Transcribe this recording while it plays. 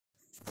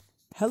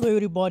Hello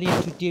everybody,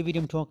 today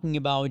video I'm talking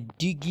about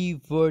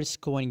Digiverse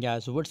coin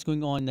guys. What's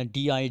going on in the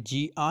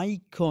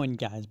DIGI coin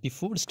guys?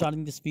 Before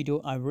starting this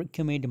video, I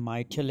recommend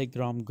my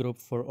Telegram group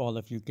for all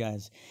of you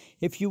guys.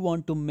 If you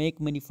want to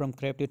make money from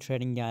crypto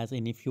trading guys,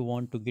 and if you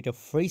want to get a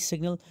free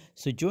signal,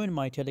 so join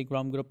my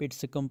Telegram group.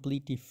 It's a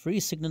completely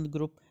free signal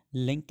group.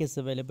 Link is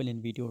available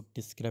in video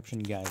description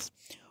guys.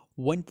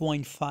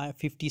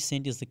 1.550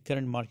 cent is the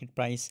current market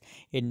price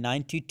and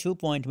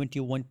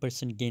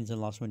 92.21% gains in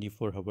the last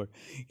 24 hours.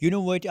 You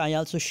know what, I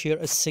also share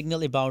a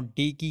signal about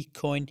DIGI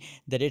coin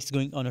that it's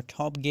going on a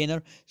top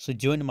gainer, so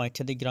join my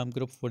Telegram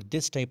group for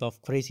this type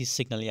of crazy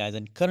signal guys.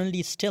 And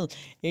currently still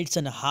it's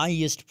an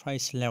highest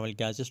price level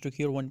guys. Just look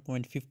here,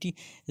 1.50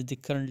 is the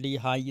currently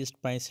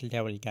highest price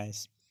level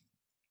guys.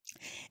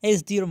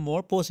 Is there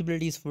more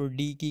possibilities for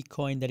DIGI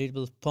coin that it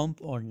will pump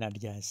or not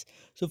guys?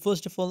 So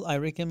first of all, I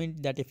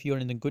recommend that if you're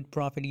in a good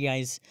profit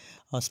guys,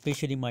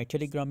 especially my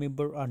Telegram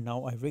member, or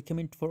now I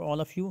recommend for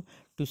all of you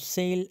to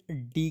sell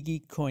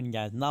DIGI coin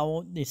guys.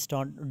 Now they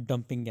start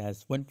dumping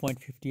guys.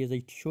 1.50 as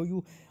I show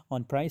you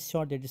on price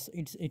chart, that is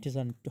it is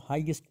on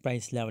highest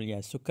price level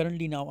guys. So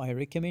currently now I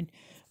recommend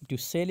to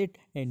sell it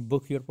and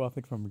book your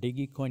profit from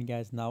DIGI coin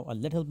guys. Now a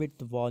little bit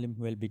the volume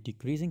will be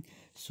decreasing,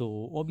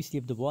 so obviously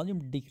if the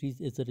volume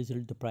decreases, as a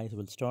result the price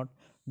will start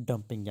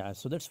dumping guys.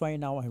 So that's why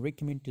now I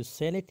recommend to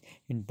sell it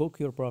and book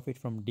your profit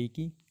from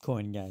DIGI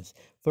coin guys.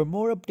 For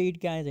more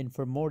update guys, and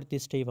for more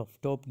this type of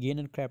top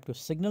gainer crypto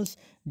signals,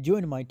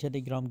 join my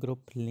Telegram group.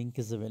 Link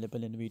is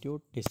available in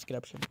video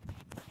description.